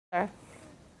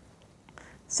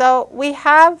So we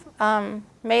have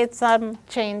made some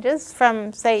changes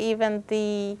from, say, even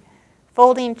the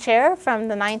folding chair from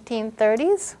the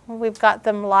 1930s. We've got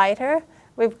them lighter.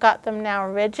 We've got them now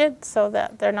rigid so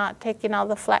that they're not taking all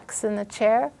the flex in the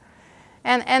chair.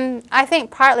 And I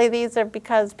think partly these are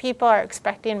because people are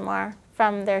expecting more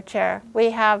from their chair.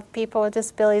 We have people with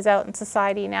disabilities out in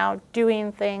society now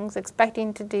doing things,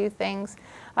 expecting to do things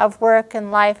of work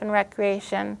and life and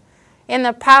recreation. In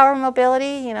the power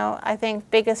mobility, you know, I think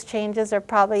biggest changes are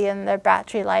probably in their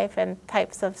battery life and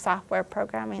types of software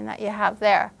programming that you have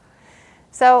there.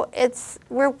 So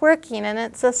we're working, and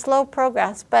it's a slow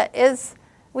progress, but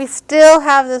we still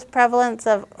have this prevalence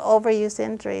of overuse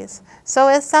injuries. So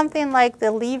it's something like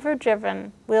the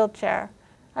lever-driven wheelchair.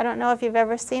 I don't know if you've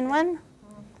ever seen one,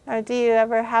 or do you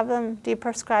ever have them? Do you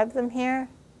prescribe them here?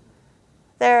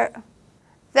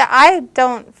 I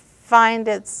don't find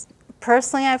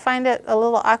personally I find it a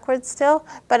little awkward still,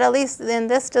 but at least in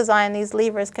this design these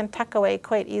levers can tuck away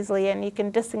quite easily, and you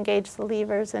can disengage the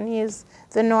levers and use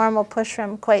the normal push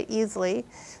rim quite easily.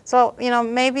 So, you know,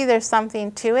 maybe there's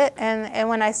something to it, and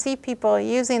when I see people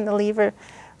using the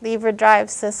lever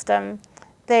drive system,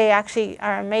 they actually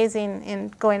are amazing in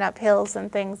going up hills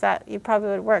and things that you probably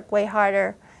would work way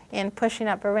harder in pushing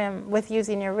up a rim with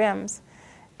using your rims.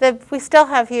 We still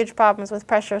have huge problems with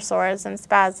pressure sores and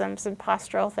spasms and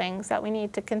postural things that we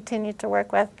need to continue to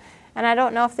work with. And I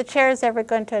don't know if the chair is ever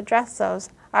going to address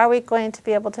those. Are we going to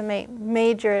be able to make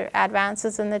major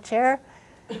advances in the chair?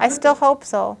 I still hope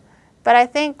so. But I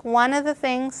think one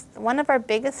of our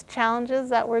biggest challenges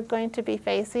that we're going to be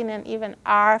facing, and even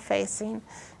are facing,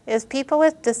 is people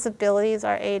with disabilities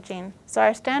are aging. So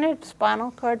our standard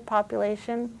spinal cord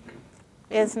population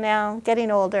is now getting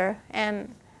older,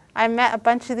 and I met a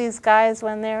bunch of these guys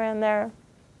when they were in their,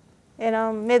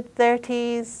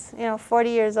 mid-30s, 40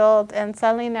 years old, and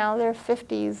suddenly now they're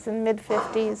 50s and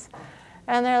mid-50s.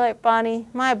 And they're like, Bonnie,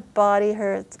 my body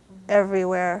hurts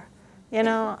everywhere.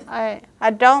 I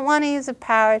don't want to use a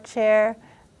power chair,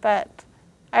 but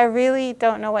I really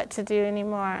don't know what to do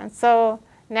anymore. And so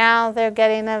now they're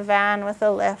getting a van with a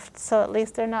lift, so at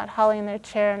least they're not hauling their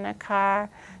chair in their car.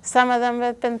 Some of them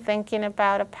have been thinking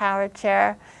about a power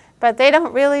chair. But they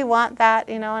don't really want that,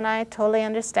 and I totally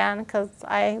understand because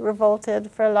I revolted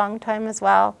for a long time as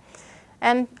well.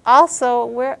 And also,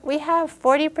 we have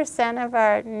 40% of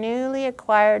our newly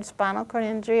acquired spinal cord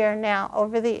injury are now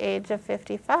over the age of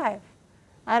 55.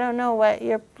 I don't know what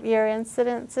your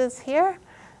incidence is here,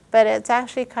 but it's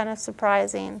actually kind of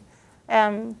surprising.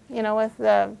 With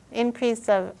the increase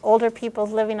of older people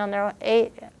living on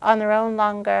their own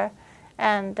longer,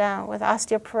 and with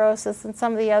osteoporosis and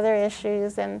some of the other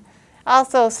issues, and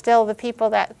also still the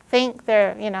people that think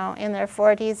they're, in their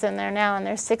 40s and they're now in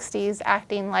their 60s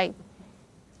acting like,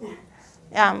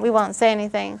 we won't say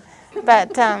anything,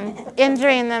 but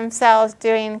injuring themselves,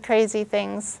 doing crazy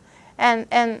things. And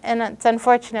it's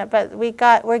unfortunate, but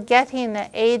we're getting an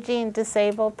aging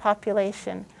disabled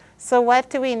population. So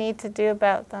what do we need to do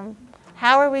about them?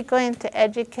 How are we going to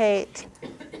educate?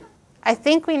 I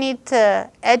think we need to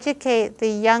educate the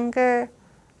younger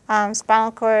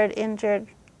spinal cord injured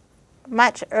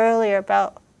much earlier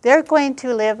about they're going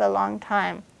to live a long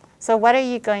time. So what are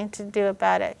you going to do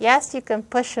about it? Yes, you can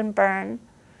push and burn,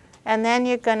 and then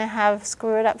you're going to have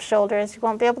screwed up shoulders. You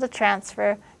won't be able to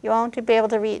transfer. You won't be able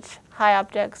to reach high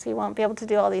objects. You won't be able to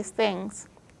do all these things.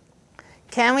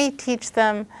 Can we teach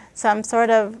them some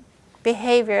sort of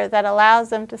behavior that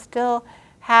allows them to still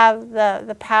have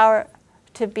the power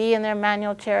to be in their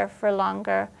manual chair for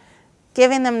longer,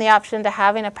 giving them the option to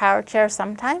having a power chair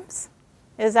sometimes?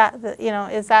 Is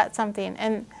that something?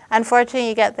 And unfortunately,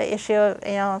 you get the issue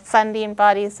of funding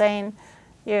bodies saying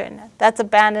that's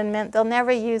abandonment. They'll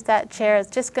never use that chair. It's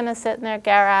just going to sit in their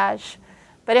garage.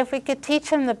 But if we could teach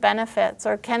them the benefits,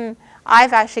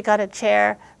 I've actually got a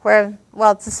chair where,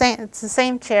 well, it's the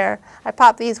same chair. I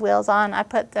pop these wheels on. I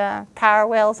put the power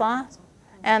wheels on,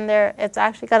 and it's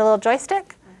actually got a little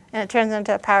joystick, and it turns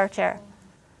into a power chair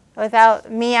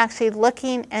without me actually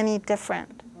looking any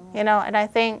different. And I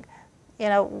think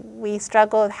we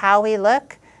struggle with how we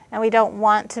look, and we don't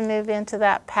want to move into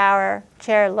that power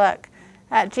chair look.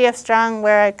 At GF Strong,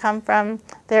 where I come from,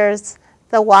 there's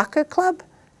the Walker Club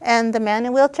and the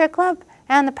Manual Wheelchair Club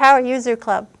and the Power User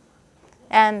Club.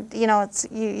 And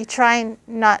you try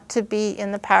not to be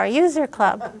in the Power User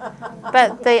Club.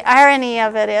 But the irony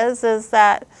of it is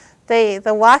that the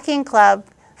walking club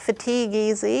fatigue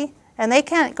easy, and they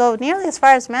can't go nearly as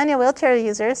far as manual wheelchair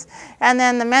users. And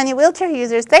then the manual wheelchair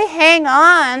users, they hang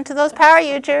on to those power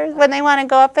users when they want to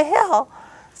go up a hill.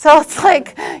 So it's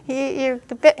like you're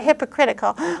a bit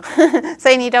hypocritical,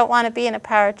 saying you don't want to be in a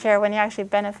power chair when you're actually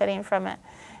benefiting from it.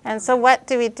 And so what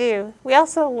do? We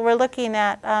also were looking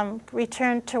at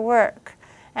return to work.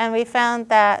 And we found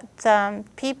that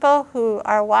people who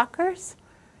are walkers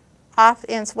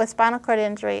with spinal cord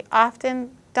injury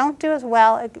often don't do as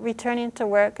well at returning to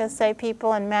work as, say,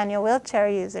 people in manual wheelchair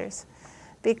users,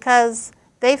 because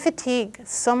they fatigue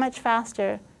so much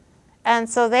faster. And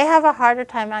so they have a harder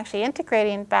time actually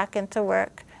integrating back into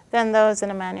work than those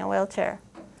in a manual wheelchair.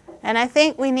 And I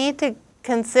think we need to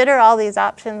consider all these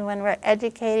options when we're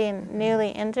educating newly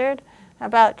injured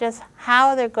about just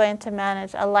how they're going to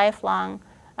manage a lifelong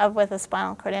with a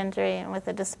spinal cord injury and with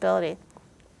a disability.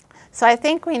 So I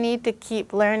think we need to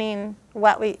keep learning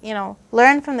what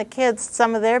learn from the kids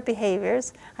some of their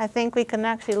behaviors. I think we can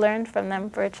actually learn from them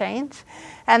for a change.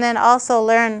 And then also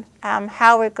learn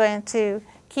how we're going to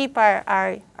keep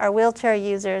our wheelchair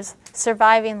users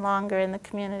surviving longer in the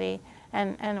community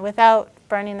and without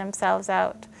burning themselves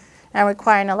out and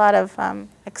requiring a lot of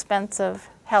expensive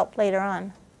help later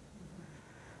on.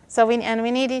 So we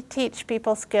need to teach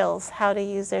people skills, how to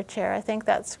use their chair. I think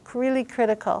that's really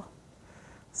critical.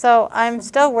 So I'm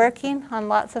still working on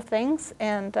lots of things,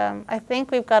 and I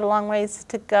think we've got a long ways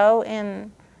to go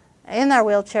in our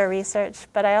wheelchair research,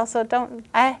 but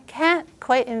I can't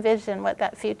quite envision what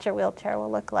that future wheelchair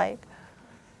will look like.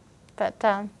 But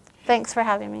thanks for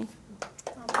having me.